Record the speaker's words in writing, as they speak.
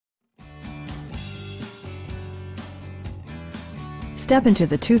Step into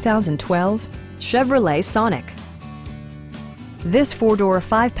the 2012 Chevrolet Sonic. This four-door,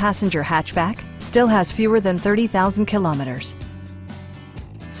 five-passenger hatchback still has fewer than 30,000 kilometers.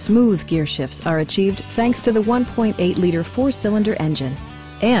 Smooth gear shifts are achieved thanks to the 1.8-liter four-cylinder engine.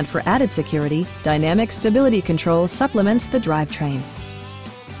 And for added security, dynamic stability control supplements the drivetrain.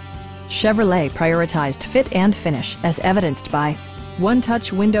 Chevrolet prioritized fit and finish as evidenced by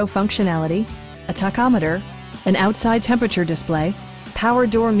one-touch window functionality, a tachometer, an outside temperature display, power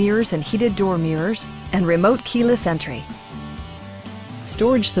door mirrors and heated door mirrors, and remote keyless entry.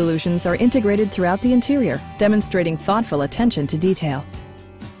 Storage solutions are integrated throughout the interior, demonstrating thoughtful attention to detail.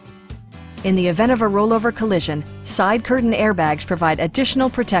 In the event of a rollover collision, side curtain airbags provide additional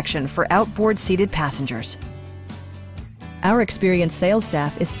protection for outboard seated passengers. Our experienced sales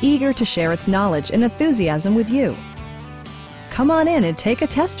staff is eager to share its knowledge and enthusiasm with you. Come on in and take a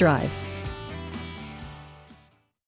test drive.